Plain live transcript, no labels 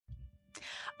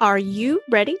Are you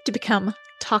ready to become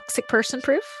toxic person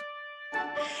proof?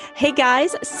 Hey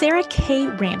guys, Sarah K.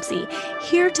 Ramsey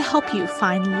here to help you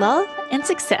find love and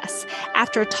success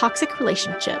after a toxic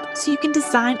relationship so you can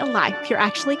design a life you're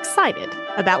actually excited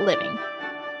about living.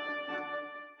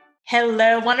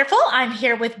 Hello, wonderful. I'm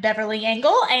here with Beverly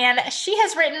Engel, and she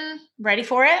has written, ready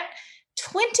for it,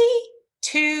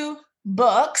 22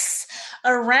 books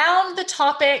around the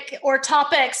topic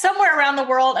somewhere around the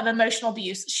world of emotional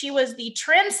abuse. She was the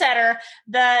trendsetter,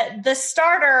 the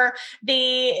starter,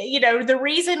 the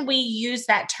reason we use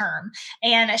that term.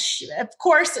 And of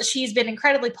course, she's been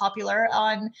incredibly popular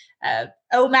on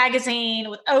O Magazine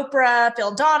with Oprah,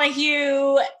 Phil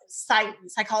Donahue,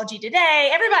 Psychology Today.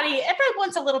 Everybody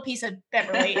wants a little piece of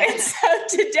Beverly. And so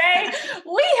today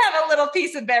we have a little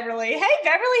piece of Beverly. Hey,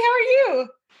 Beverly, how are you?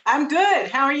 I'm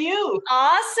good. How are you?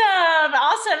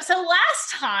 Awesome. So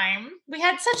last time we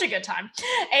had such a good time.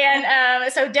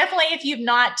 And so definitely if you've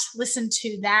not listened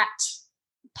to that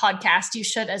podcast, you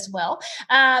should as well.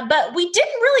 But we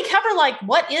didn't really cover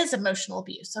what is emotional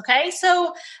abuse. Okay.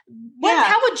 So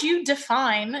how would you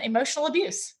define emotional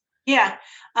abuse? Yeah.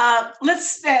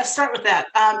 Let's start with that.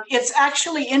 It's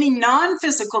actually any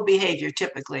non-physical behavior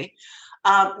typically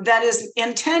that is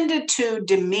intended to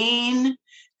demean,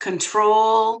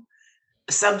 control,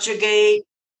 subjugate,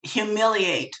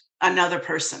 humiliate another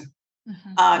person.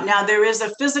 Mm-hmm. Now, there is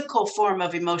a physical form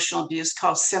of emotional abuse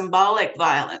called symbolic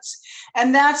violence.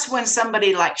 And that's when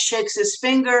somebody shakes his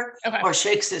finger or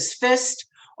shakes his fist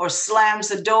or slams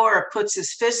the door or puts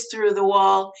his fist through the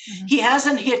wall. Mm-hmm. He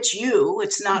hasn't hit you.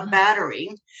 It's not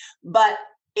battering, but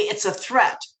it's a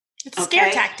threat. It's a scare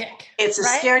tactic. It's a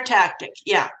scare tactic.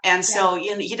 Yeah. And so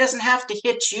he doesn't have to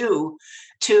hit you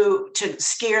to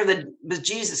scare the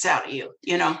bejesus out of you,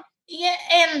 Yeah,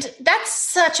 and that's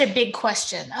such a big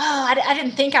question. Oh, I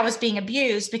didn't think I was being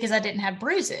abused because I didn't have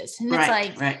bruises. And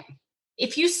it's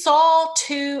if you saw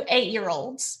two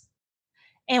 8-year-olds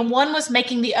and one was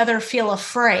making the other feel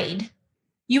afraid,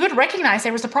 you would recognize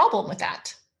there was a problem with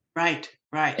that. Right.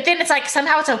 But then it's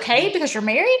somehow it's okay because you're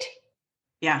married?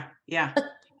 Yeah.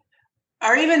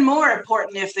 Or even more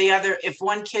important if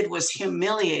one kid was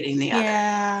humiliating the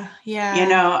other.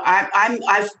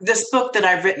 Yeah. This book that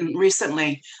I've written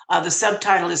recently, the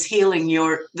subtitle is Healing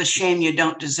the Shame You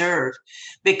Don't Deserve,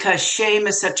 because shame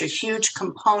is such a huge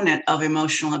component of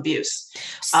emotional abuse.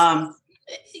 I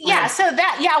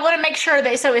want to make sure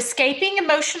so Escaping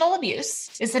Emotional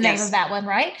Abuse is the name of that one,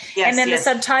 right? Yes. And then the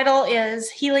subtitle is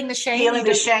Healing the Shame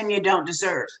You Don't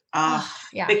Deserve.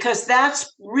 Because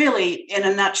that's really, in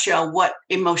a nutshell, what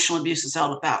emotional abuse is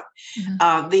all about.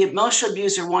 Mm-hmm. The emotional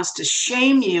abuser wants to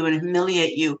shame you and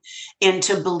humiliate you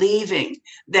into believing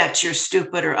that you're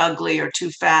stupid or ugly or too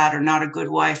fat or not a good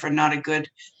wife or not a good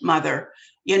mother.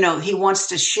 He wants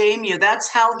to shame you. That's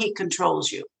how he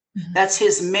controls you. Mm-hmm. That's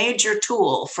his major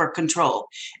tool for control,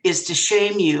 is to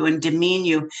shame you and demean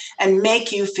you and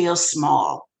make you feel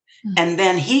small. Mm-hmm. And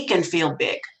then he can feel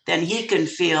big. Then he can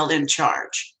feel in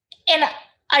charge. And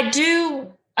I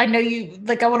know you,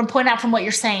 I want to point out from what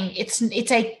you're saying, it's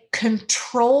a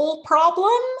control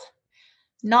problem,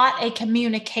 not a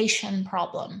communication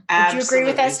problem. Absolutely. Would you agree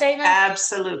with that statement?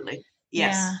 Absolutely.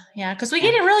 Yes. Yeah. Because we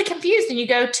get it really confused, and you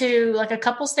go to a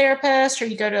couples therapist or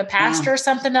you go to a pastor or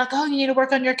something, you need to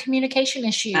work on your communication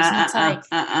issues. And it's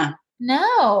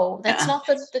no, that's not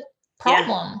the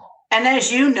problem. Yeah. And as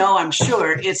you know, I'm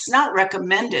sure it's not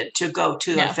recommended to go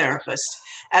to a therapist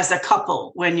as a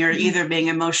couple when you're either being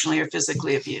emotionally or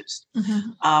physically abused.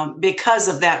 Mm-hmm. Because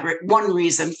of that, one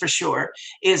reason for sure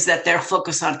is that they're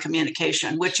focused on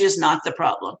communication, which is not the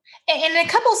problem. And in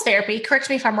couples therapy, correct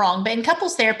me if I'm wrong, but in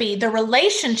couples therapy, the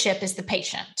relationship is the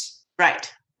patient. Right.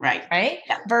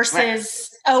 Yeah. Versus,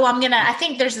 I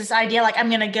think there's this idea I'm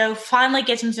going to go finally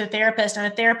get him to a therapist,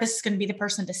 and the therapist is going to be the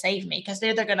person to save me, because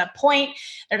they're going to point,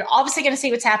 they're obviously going to see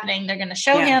what's happening. They're going to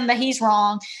show him that he's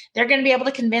wrong. They're going to be able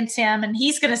to convince him. And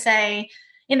he's going to say,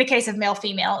 in the case of male,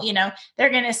 female,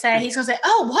 they're going to say, he's going to say,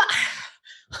 oh, what?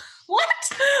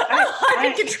 I've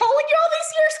been controlling you all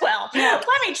these years. Well,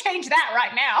 let me change that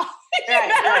right now. It's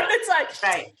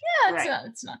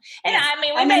not. And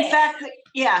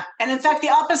in fact, the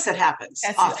opposite happens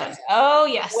often. Right. Oh,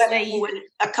 yes. When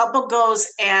a couple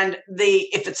goes and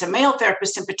if it's a male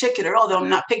therapist in particular, although I'm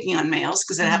not picking on males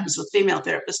because it happens with female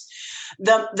therapists,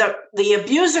 the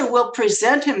abuser will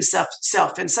present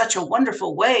himself in such a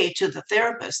wonderful way to the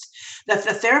therapist that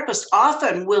the therapist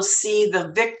often will see the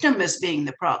victim as being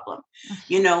the problem.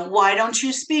 Why don't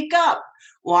you speak up?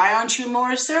 Why aren't you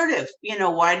more assertive?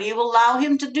 Why do you allow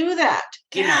him to do that?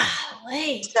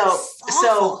 Golly,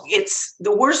 So it's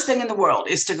the worst thing in the world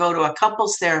is to go to a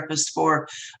couples therapist for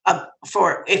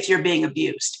if you're being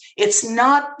abused. It's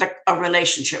not a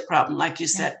relationship problem, like you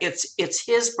said. It's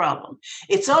his problem.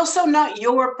 It's also not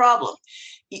your problem.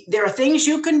 There are things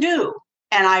you can do,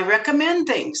 and I recommend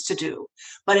things to do,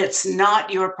 but it's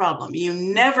not your problem. You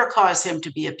never cause him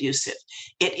to be abusive.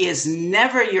 It is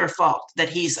never your fault that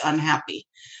he's unhappy.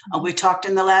 We talked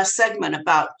in the last segment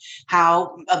about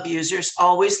how abusers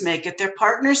always make it their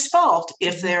partner's fault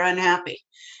if they're unhappy.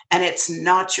 And it's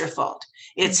not your fault.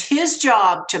 It's his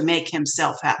job to make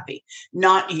himself happy,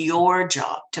 not your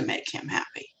job to make him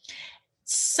happy.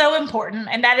 So important.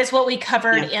 And that is what we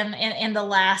covered in the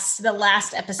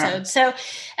last episode. Right. So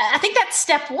I think that's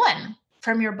step one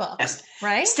from your book,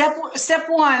 right? Step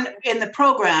one in the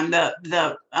program,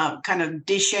 the kind of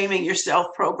de-shaming yourself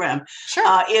program,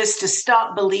 is to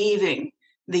stop believing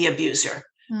the abuser.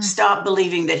 Stop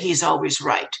believing that he's always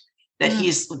right, that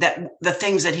that the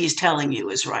things that he's telling you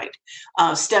is right.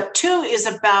 Step two is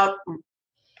about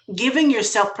giving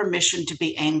yourself permission to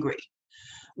be angry.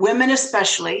 Women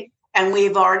especially, and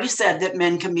we've already said that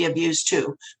men can be abused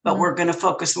too, but we're going to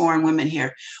focus more on women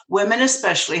here. Women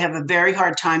especially have a very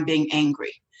hard time being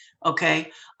angry,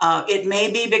 okay? It may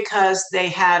be because they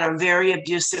had a very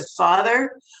abusive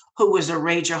father who was a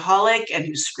rageaholic and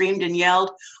who screamed and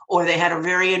yelled, or they had a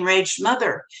very enraged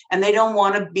mother and they don't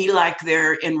want to be like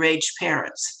their enraged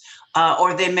parents.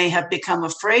 Or they may have become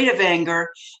afraid of anger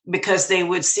because they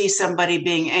would see somebody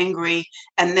being angry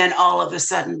and then all of a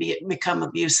sudden become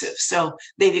abusive. So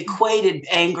they've equated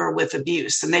anger with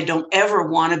abuse and they don't ever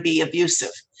want to be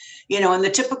abusive. In the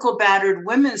typical battered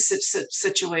women's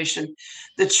situation,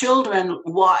 the children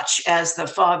watch as the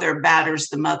father batters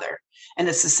the mother. And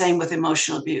it's the same with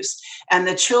emotional abuse. And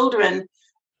the children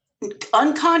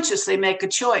unconsciously make a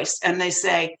choice and they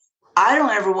say, I don't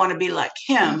ever want to be like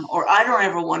him, or I don't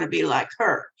ever want to be like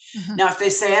her. Now, if they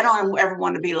say, I don't ever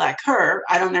want to be like her,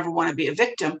 I don't ever want to be a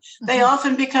victim, they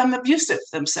often become abusive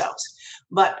themselves.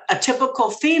 But a typical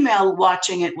female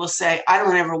watching it will say, I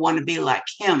don't ever want to be like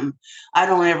him. I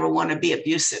don't ever want to be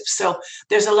abusive. So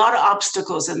there's a lot of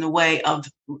obstacles in the way of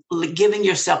giving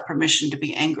yourself permission to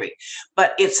be angry.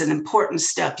 But it's an important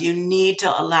step. You need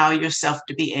to allow yourself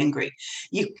to be angry.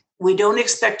 We don't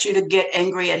expect you to get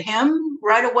angry at him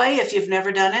right away if you've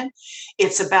never done it.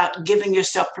 It's about giving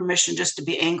yourself permission just to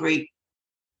be angry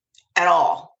at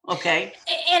all, okay?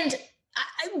 And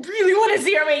I really want to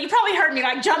zero in. You probably heard me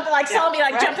saw me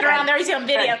jumping around there. You see on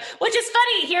video, which is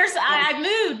funny. I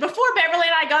moved before Beverly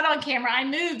and I got on camera. I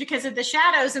moved because of the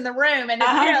shadows in the room, and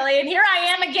and here I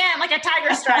am again, like a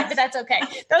tiger stripe. But that's okay.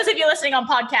 Those of you listening on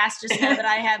podcast just know that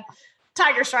I have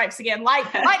tiger stripes again, light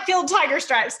field tiger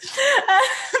stripes.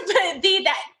 But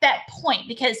that point,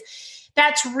 because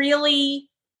that's really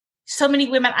so many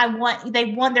women. They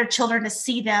want their children to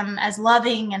see them as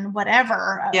loving and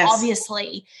whatever,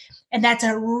 obviously. And that's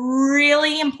a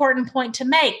really important point to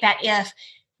make, that if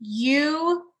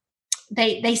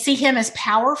they see him as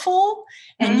powerful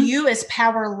and you as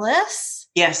powerless,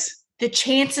 the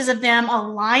chances of them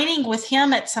aligning with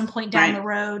him at some point down the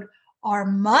road are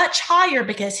much higher,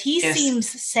 because he seems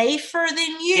safer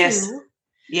than you.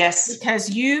 Yes. Because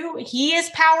he is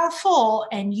powerful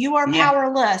and you are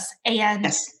powerless. And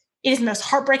it is the most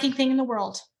heartbreaking thing in the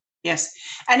world. Yes.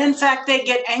 And in fact, they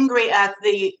get angry at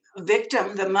the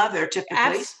victim, the mother,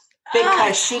 typically,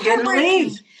 because she didn't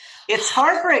leave. It's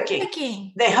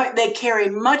heartbreaking. They carry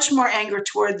much more anger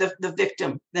toward the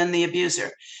victim than the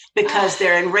abuser, because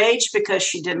they're enraged because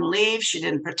she didn't leave. She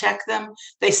didn't protect them.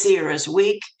 They see her as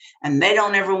weak, and they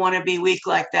don't ever want to be weak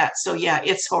like that. So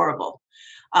it's horrible.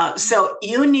 So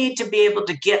you need to be able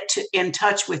to get in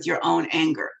touch with your own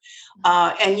anger.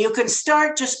 And you can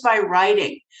start just by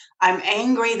writing. I'm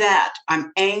angry that.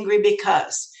 I'm angry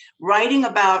because. Writing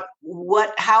about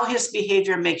how his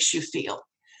behavior makes you feel.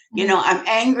 I'm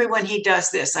angry when he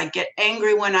does this. I get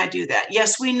angry when I do that.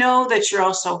 Yes, we know that you're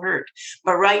also hurt,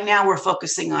 but right now we're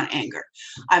focusing on anger.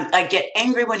 I get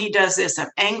angry when he does this.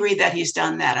 I'm angry that he's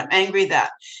done that. I'm angry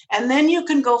that. And then you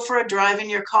can go for a drive in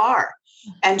your car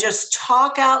and just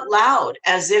talk out loud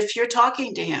as if you're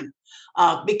talking to him.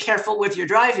 Be careful with your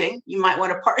driving. You might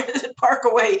want to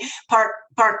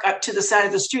park up to the side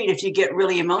of the street if you get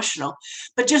really emotional.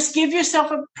 But just give yourself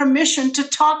a permission to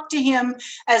talk to him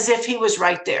as if he was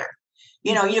right there.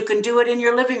 You can do it in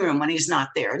your living room when he's not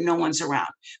there, no one's around.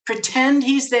 Pretend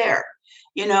he's there.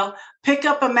 Pick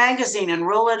up a magazine and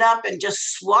roll it up and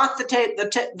just swat the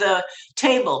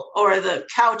table or the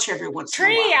couch every once in a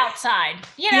while. Tree outside,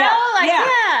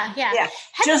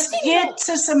 Just get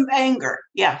to some anger.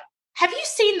 Yeah. Have you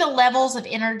seen the levels of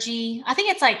energy? I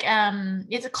think it's like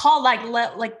it's called like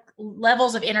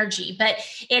levels of energy, but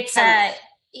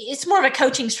it's more of a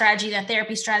coaching strategy than a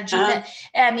therapy strategy. But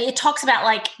it talks about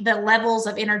like the levels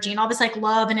of energy, and obviously like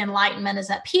love and enlightenment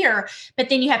is up here, but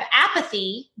then you have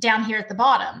apathy down here at the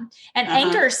bottom, and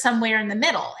anger is somewhere in the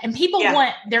middle. And people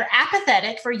they're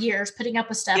apathetic for years, putting up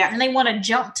with stuff, and they want to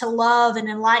jump to love and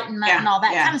enlightenment and all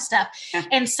that kind of stuff. Yeah.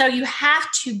 And so you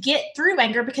have to get through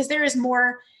anger because there is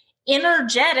more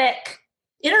energetic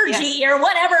energy or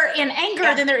whatever in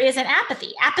anger than there is in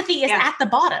apathy. Apathy is at the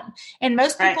bottom. And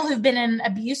most people who've been in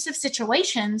abusive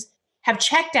situations have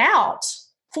checked out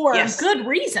for a good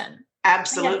reason.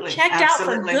 Absolutely. Checked out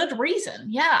for good reason.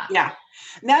 Yeah. Yeah.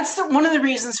 And that's one of the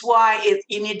reasons why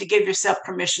you need to give yourself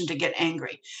permission to get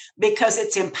angry, because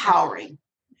it's empowering.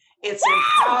 It's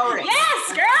empowering.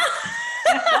 Yes,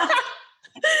 girl.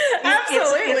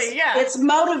 Absolutely. It's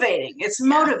motivating. It's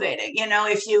motivating. You know,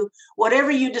 if whatever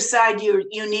you decide you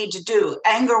need to do,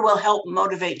 anger will help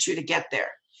motivate you to get there.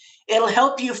 It'll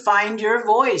help you find your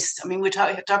voice. I mean, we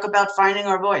talk about finding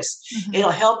our voice. Mm-hmm.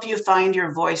 It'll help you find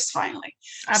your voice finally.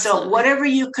 Absolutely. So whatever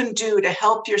you can do to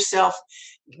help yourself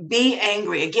be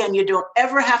angry. Again, you don't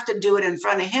ever have to do it in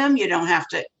front of him. You don't have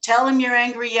to tell him you're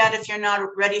angry yet if you're not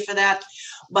ready for that.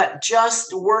 But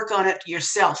just work on it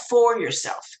yourself, for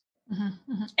yourself.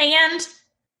 Mm-hmm, mm-hmm. And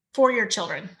for your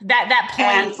children, that point,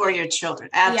 and for your children.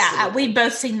 Absolutely. Yeah, we've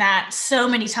both seen that so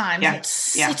many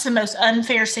times. It's the most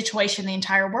unfair situation in the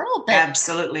entire world. But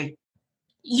absolutely,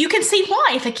 you can see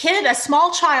why. If a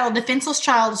small child, defenseless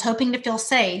child, is hoping to feel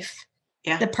safe,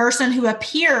 the person who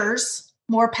appears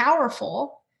more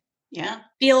powerful,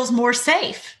 feels more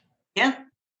safe. Yeah,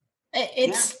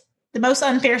 it's the most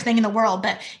unfair thing in the world.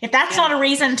 But if that's not a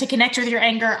reason to connect with your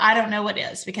anger, I don't know what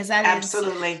is, because that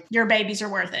is your babies are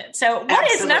worth it. So what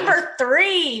is number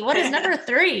 3? What is number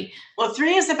 3? Well,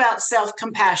 3 is about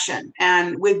self-compassion.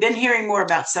 And we've been hearing more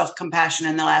about self-compassion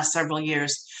in the last several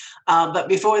years. But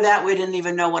before that, we didn't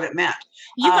even know what it meant.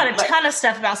 You've got a ton of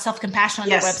stuff about self-compassion on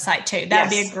your website too. That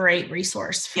would be a great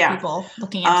resource for people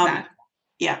looking into that.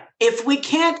 Yeah. If we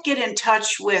can't get in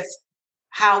touch with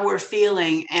how we're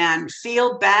feeling and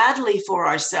feel badly for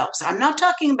ourselves. I'm not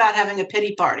talking about having a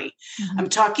pity party. Mm-hmm. I'm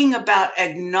talking about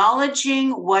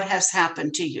acknowledging what has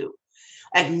happened to you,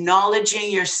 acknowledging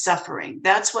your suffering.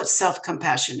 That's what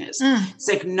self-compassion is. It's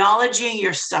acknowledging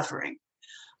your suffering.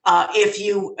 If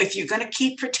you're going to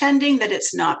keep pretending that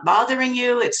it's not bothering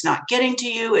you, it's not getting to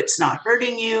you, it's not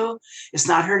hurting you, it's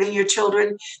not hurting your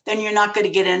children, then you're not going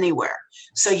to get anywhere.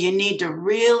 So you need to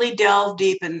really delve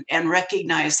deep and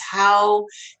recognize how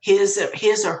his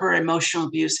or her emotional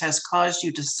abuse has caused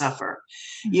you to suffer.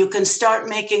 Mm-hmm. You can start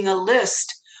making a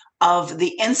list of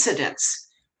the incidents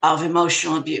of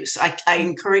emotional abuse. I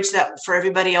encourage that for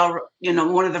everybody.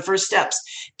 One of the first steps,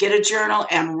 get a journal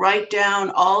and write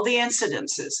down all the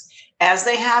incidences as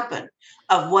they happen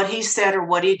of what he said or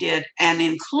what he did, and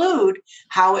include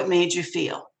how it made you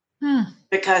feel.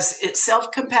 Because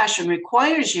self-compassion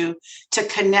requires you to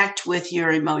connect with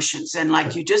your emotions. And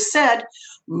like you just said,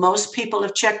 most people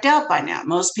have checked out by now.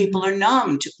 Most people are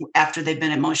numb after they've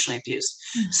been emotionally abused.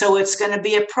 Mm-hmm. So it's going to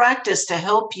be a practice to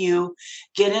help you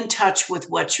get in touch with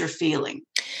what you're feeling.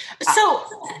 So,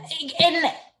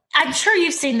 and I'm sure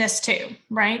you've seen this too,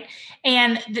 right?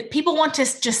 And people want to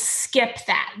just skip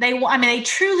that. They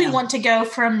truly want to go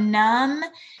from numb.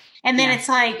 And then it's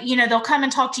like, they'll come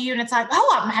and talk to you and it's like,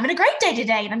 oh, I'm having a great day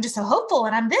today. And I'm just so hopeful.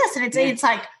 And I'm this. And it's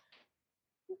like,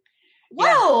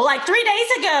 whoa, like 3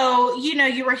 days ago,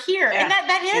 you were here. And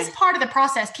that is part of the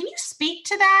process. Can you speak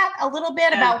to that a little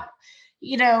bit about,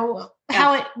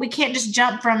 how we can't just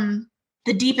jump from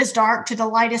the deepest dark to the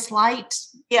lightest light?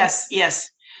 Yes.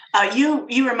 You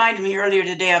reminded me earlier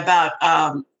today about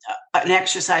an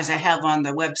exercise I have on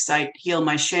the website, Heal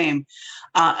My Shame,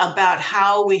 about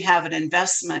how we have an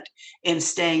investment in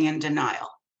staying in denial.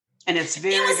 And it's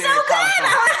very, it was very so powerful.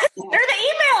 Good. I heard the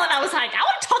email and I was like, I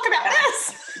want to talk about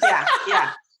this.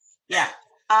 Yeah.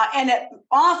 And it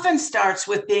often starts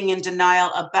with being in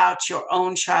denial about your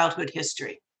own childhood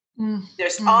history.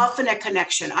 There's often a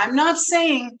connection. I'm not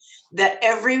saying that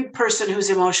every person who's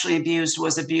emotionally abused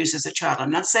was abused as a child.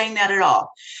 I'm not saying that at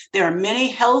all. There are many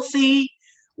healthy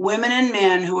women and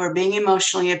men who are being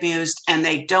emotionally abused, and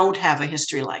they don't have a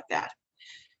history like that.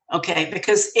 Okay,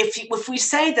 because if we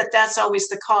say that that's always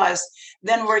the cause,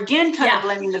 then we're again kind of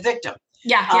blaming the victim.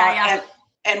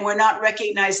 And we're not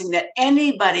recognizing that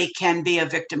anybody can be a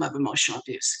victim of emotional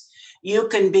abuse. You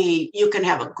can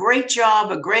have a great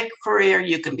job, a great career,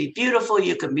 you can be beautiful,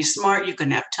 you can be smart, you can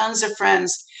have tons of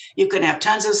friends, You can have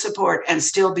tons of support and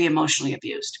still be emotionally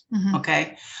abused. Mm-hmm.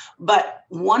 Okay. But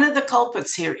one of the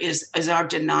culprits here is our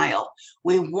denial.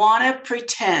 We want to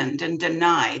pretend and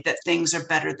deny that things are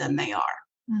better than they are.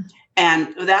 Mm-hmm.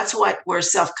 And that's where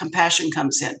self-compassion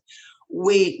comes in.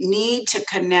 We need to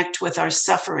connect with our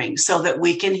suffering so that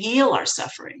we can heal our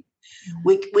suffering.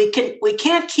 Mm-hmm. We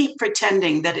can't keep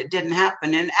pretending that it didn't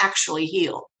happen and actually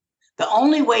heal. The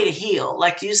only way to heal,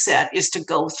 like you said, is to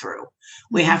go through.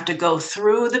 Mm-hmm. We have to go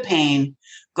through the pain,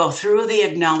 go through the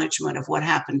acknowledgement of what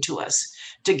happened to us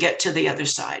to get to the other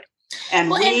side. And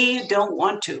we don't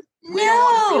want to. We don't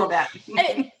want to feel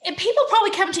that. And people probably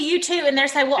come to you too, and they're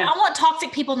saying, well, I want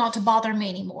toxic people not to bother me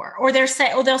anymore. Or they'll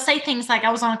say things like,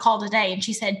 I was on a call today and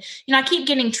she said, I keep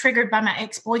getting triggered by my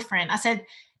ex-boyfriend. I said,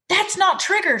 that's not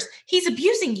triggers. He's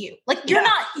abusing you. Like you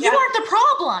aren't the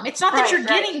problem. It's not that you're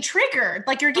getting triggered.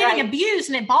 Like you're getting abused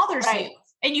and it bothers you.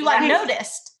 And you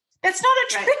noticed. That's not a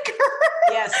trigger.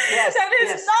 Yes. That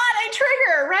is not a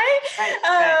trigger, right?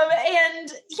 And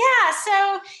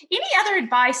so any other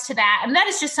advice to that? And that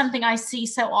is just something I see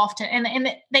so often. And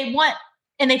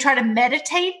they try to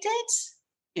meditate it.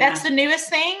 Yeah. That's the newest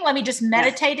thing. Let me just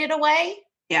meditate it away.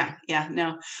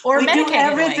 No. Or we do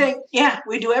everything.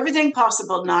 We do everything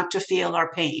possible not to feel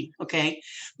our pain. Okay.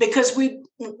 Because we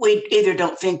either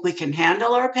don't think we can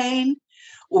handle our pain.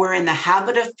 We're in the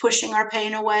habit of pushing our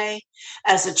pain away.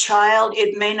 As a child,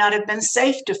 it may not have been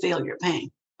safe to feel your pain,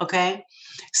 okay?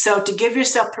 So to give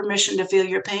yourself permission to feel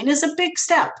your pain is a big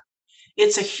step.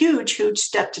 It's a huge, huge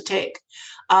step to take.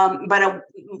 But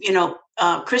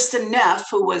Kristin Neff,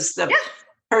 who was the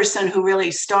person who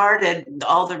really started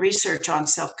all the research on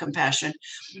self-compassion,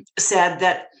 said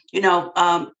that,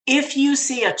 if you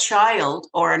see a child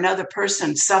or another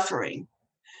person suffering,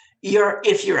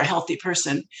 if you're a healthy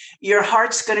person, your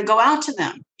heart's going to go out to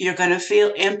them. You're going to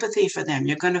feel empathy for them.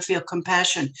 You're going to feel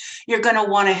compassion. You're going to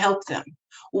want to help them.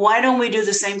 Why don't we do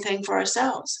the same thing for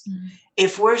ourselves? Mm-hmm.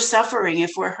 If we're suffering, if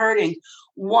we're hurting,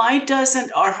 why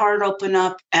doesn't our heart open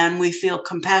up and we feel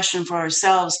compassion for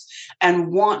ourselves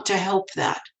and want to help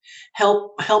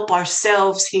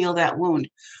ourselves heal that wound?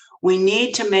 We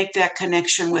need to make that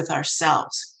connection with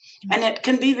ourselves. Mm-hmm. And it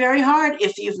can be very hard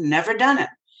if you've never done it.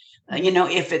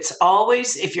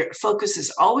 If your focus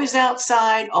is always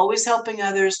outside, always helping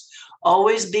others,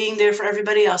 always being there for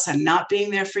everybody else and not being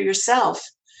there for yourself,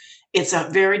 it's a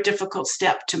very difficult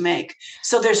step to make.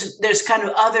 So there's kind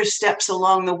of other steps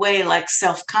along the way, like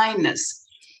self-kindness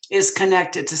is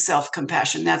connected to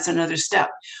self-compassion. That's another step.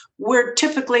 We're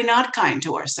typically not kind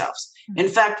to ourselves. In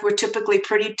fact, we're typically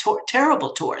pretty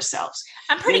terrible to ourselves.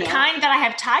 I'm pretty kind that I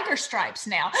have tiger stripes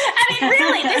now. I mean,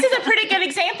 really, this is a pretty good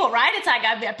example, right? It's like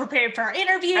I prepared for our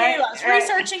interview, I was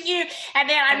researching you, and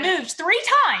then I moved 3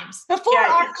 times before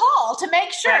our call to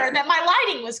make sure that my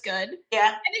lighting was good. Yeah.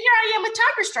 And then here I am with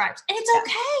tiger stripes, and it's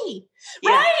okay.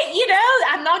 Right?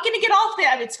 I'm not going to get off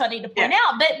that. It's funny to point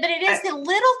out, but it is the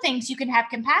little things you can have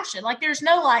compassion. Like there's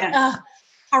no I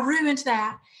ruined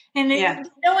that. And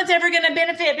no one's ever going to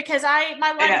benefit because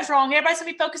my lighting's wrong. Everybody's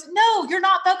going to be focused. No, you're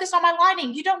not focused on my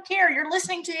lighting. You don't care. You're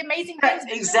listening to the amazing things.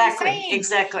 Exactly. It's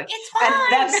fine.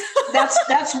 And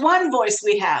that's one voice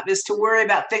we have, is to worry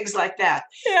about things like that.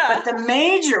 Yeah. But the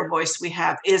major voice we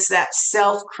have is that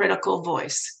self-critical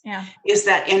voice. Yeah. Is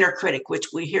that inner critic, which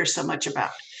we hear so much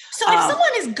about. So if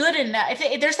someone is good enough,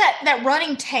 if there's that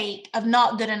running tape of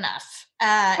not good enough,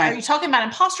 are you talking about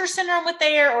imposter syndrome with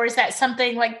there, or is that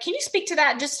something like, can you speak to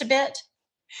that just a bit?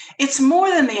 It's more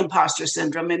than the imposter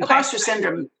syndrome. Imposter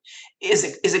syndrome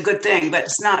is a good thing, but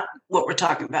it's not what we're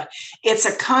talking about. It's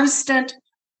a constant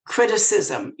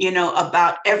criticism,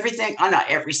 about everything, not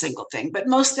every single thing, but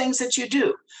most things that you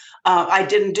do. I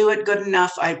didn't do it good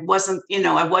enough. I wasn't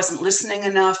listening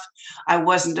enough. I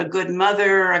wasn't a good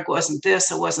mother. I wasn't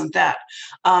this. I wasn't that.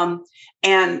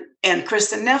 And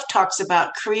Kristin Neff talks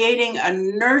about creating a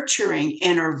nurturing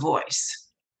inner voice.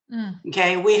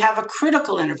 Okay. We have a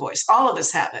critical inner voice. All of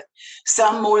us have it,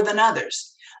 some more than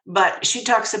others, but she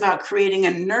talks about creating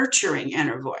a nurturing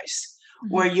inner voice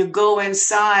where you go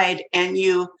inside and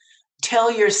you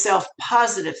tell yourself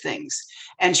positive things.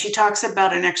 And she talks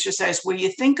about an exercise where you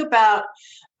think about,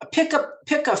 pick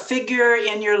a figure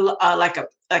in your like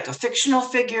a fictional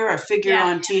figure, a figure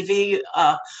on TV,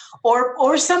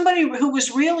 or somebody who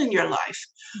was real in your life,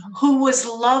 who was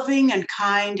loving and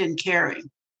kind and caring.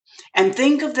 And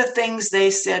think of the things they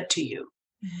said to you.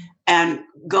 And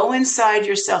go inside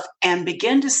yourself and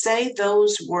begin to say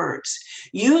those words.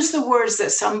 Use the words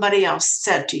that somebody else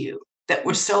said to you that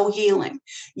were so healing.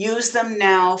 Use them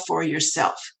now for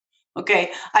yourself.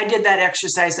 Okay. I did that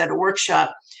exercise at a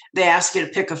workshop. They asked you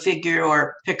to pick a figure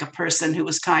or pick a person who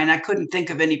was kind. I couldn't think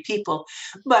of any people,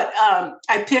 but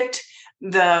I picked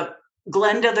the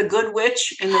Glenda the Good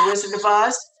Witch in The Wizard of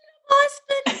Oz.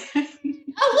 Husband.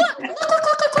 Oh, look.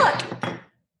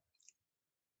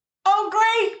 Oh,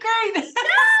 great. Yeah.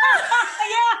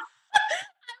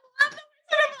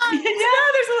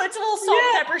 Yeah, it's a little salt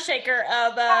and pepper shaker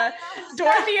of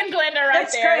Dorothy and Glenda right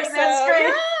That's there. Great. That's great.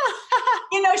 Yeah.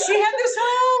 She had this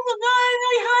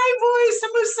really high voice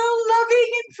and was so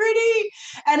loving and pretty.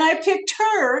 And I picked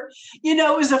her.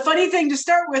 It was a funny thing to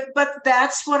start with, but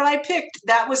that's what I picked.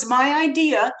 That was my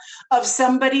idea of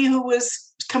somebody who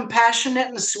was compassionate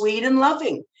and sweet and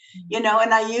loving, and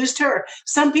I used her.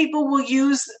 Some people will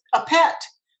use a pet.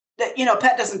 That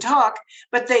pet doesn't talk,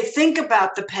 but they think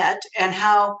about the pet and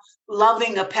how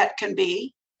loving a pet can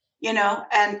be, and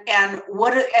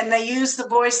they use the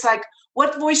voice. Like,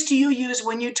 what voice do you use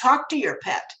when you talk to your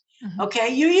pet? Mm-hmm. Okay,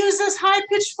 you use this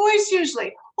high-pitched voice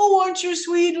usually. Oh, aren't you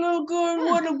sweet little girl?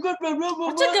 What a good.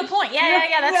 That's a good point.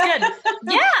 Yeah, that's good.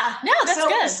 Yeah, no, that's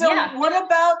good. So what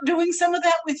about doing some of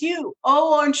that with you?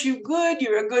 Oh, aren't you good?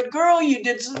 You're a good girl. You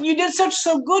did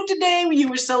so good today. You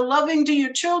were so loving to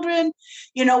your children.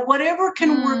 Whatever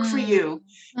can work for you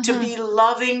to be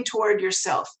loving toward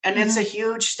yourself, and it's a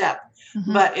huge step,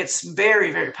 but it's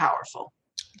very, very powerful.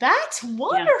 That's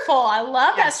wonderful. Yeah. I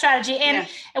love that strategy. And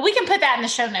we can put that in the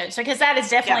show notes, because that is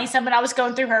definitely something. I was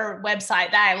going through her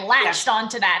website that I latched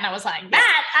onto that, and I was like,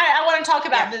 I want to talk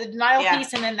about the denial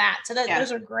piece and then that. So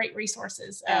those are great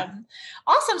resources.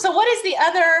 Awesome. So what is the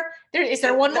other, is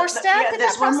there one more step?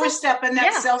 There's one more step, and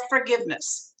that's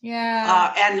self-forgiveness.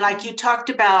 Yeah. And like you talked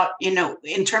about,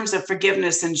 in terms of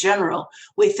forgiveness in general,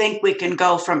 we think we can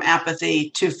go from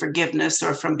apathy to forgiveness,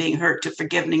 or from being hurt to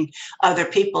forgiving other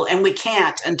people. And we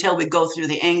can't until we go through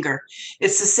the anger.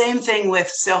 It's the same thing with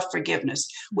self-forgiveness.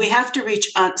 We have to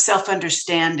reach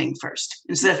self-understanding first.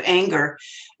 Instead of anger,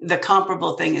 the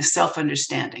comparable thing is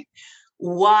self-understanding.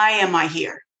 Why am I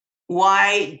here?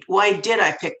 Why did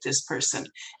I pick this person?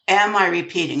 Am I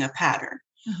repeating a pattern?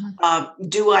 Mm-hmm.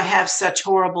 Do I have such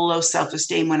horrible low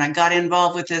self-esteem when I got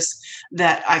involved with this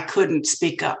that I couldn't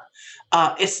speak up?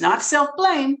 It's not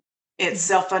self-blame. It's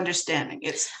self-understanding.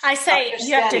 I say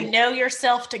you have to know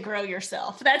yourself to grow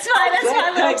yourself. That's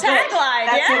my little tagline.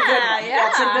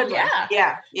 That's a good one.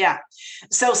 Yeah.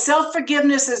 So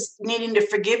self-forgiveness is needing to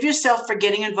forgive yourself for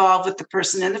getting involved with the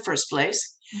person in the first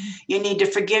place. Mm-hmm. You need to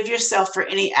forgive yourself for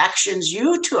any actions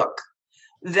you took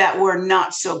that were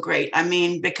not so great. I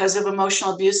mean, because of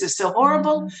emotional abuse is so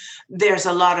horrible, there's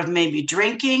a lot of maybe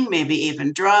drinking, maybe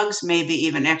even drugs, maybe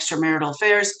even extramarital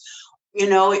affairs.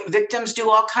 Victims do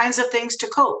all kinds of things to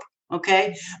cope.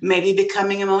 Okay. Maybe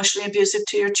becoming emotionally abusive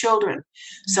to your children.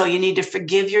 So you need to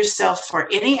forgive yourself for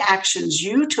any actions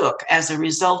you took as a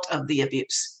result of the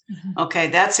abuse. Okay.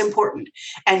 That's important.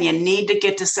 And you need to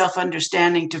get to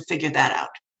self-understanding to figure that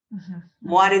out.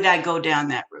 Why did I go down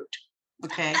that route?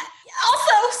 Okay.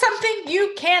 Also, something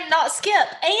you cannot skip,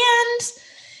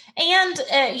 and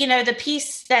the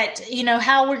piece that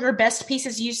how were your best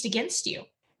pieces used against you,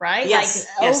 right? Yes,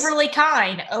 like overly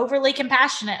kind, overly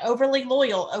compassionate, overly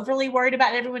loyal, overly worried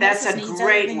about everyone else's needs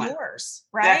other than yours,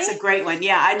 right? That's a great one.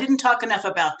 Yeah, I didn't talk enough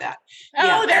about that.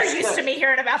 Oh, they're used to me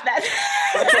hearing about that.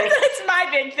 Okay. That's my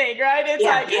big thing, right? It's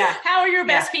how are your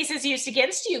best pieces used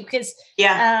against you? Because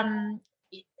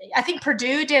I think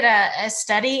Purdue did a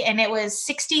study, and it was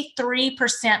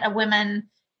 63% of women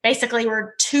basically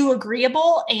were too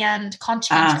agreeable and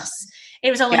conscientious.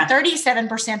 It was only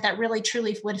 37% that really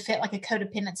truly would fit like a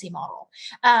codependency model.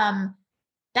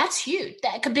 That's huge.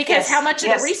 Because how much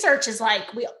of the research is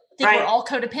like we think we're all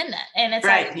codependent, and it's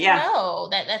no,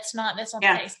 that's not the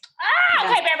case.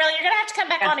 Okay, Beverly, you're gonna have to come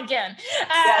back on again.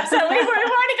 So we've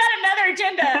already got another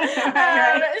agenda. So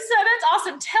that's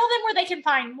awesome. Tell them where they can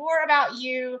find more about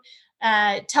you.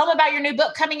 Tell them about your new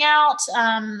book coming out,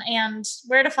 and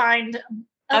where to find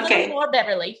a little more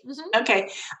Beverly.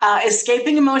 Okay.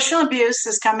 Escaping Emotional Abuse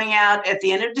is coming out at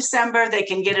the end of December. They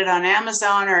can get it on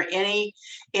Amazon or any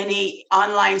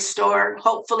online store,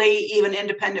 hopefully even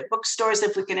independent bookstores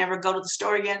if we can ever go to the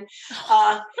store again.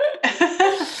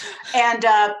 And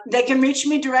they can reach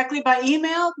me directly by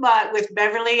email, with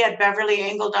Beverly at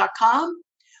beverlyengle.com.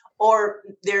 Or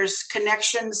there's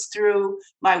connections through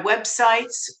my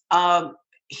websites,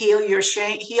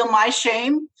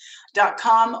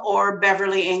 healmyshame.com or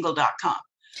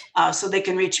beverlyengle.com. So they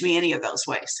can reach me any of those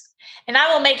ways. And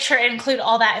I will make sure to include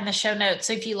all that in the show notes.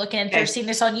 So if you look in, if you're seeing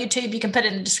this on YouTube, you can put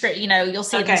it in the description, you'll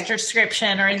see it in the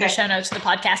description or in the show notes of the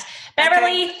podcast.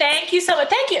 Beverly, thank you so much.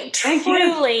 Thank you.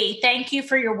 Truly, thank you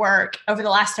for your work over the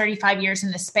last 35 years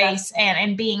in this space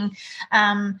and being,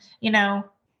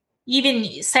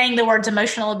 even saying the words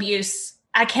emotional abuse.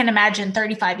 I can't imagine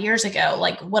 35 years ago,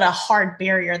 like what a hard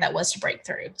barrier that was to break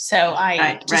through. So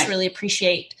I really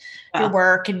appreciate your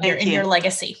work and your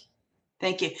legacy.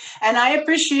 Thank you. And I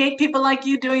appreciate people like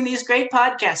you doing these great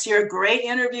podcasts. You're a great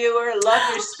interviewer. Love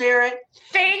your spirit.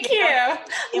 Thank you.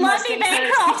 Lundy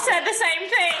Bancroft said the same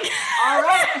thing. All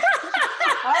right.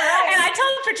 And I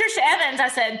told Patricia Evans, I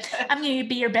said, I'm going to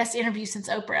be your best interview since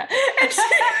Oprah.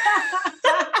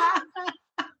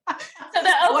 So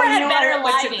the Oprah had better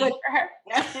lighting for her.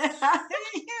 Nobody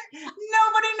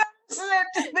knows it.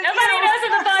 Nobody knows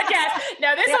in the podcast.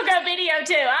 No, this will go video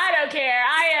too. I don't care.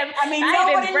 I have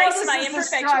embraced my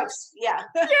imperfections.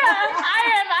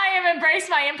 I have embraced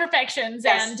my imperfections.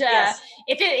 Yes, and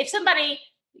if somebody,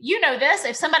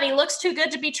 if somebody looks too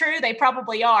good to be true, they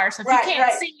probably are. So if you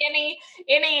can't see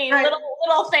any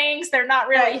little things, they're not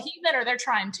really human, or they're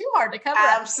trying too hard to cover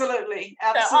up. Absolutely.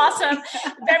 So awesome.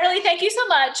 Beverly, thank you so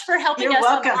much for helping us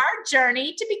on our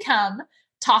journey to become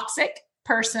toxic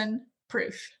person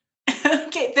proof.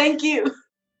 Okay, thank you.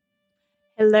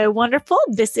 Hello, wonderful.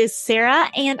 This is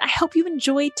Sarah, and I hope you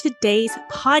enjoyed today's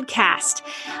podcast.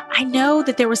 I know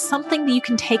that there was something that you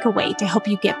can take away to help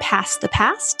you get past the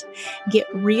past, get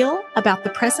real about the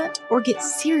present, or get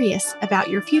serious about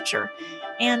your future.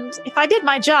 And if I did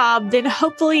my job, then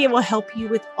hopefully it will help you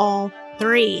with all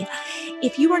three.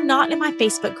 If you are not in my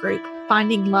Facebook group,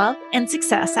 Finding Love and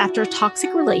Success After a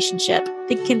Toxic Relationship,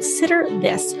 then consider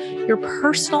this your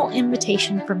personal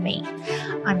invitation from me.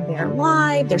 I'm there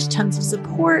live, there's tons of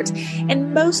support,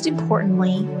 and most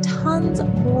importantly, tons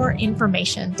more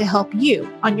information to help you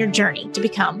on your journey to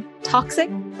become toxic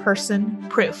person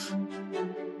proof.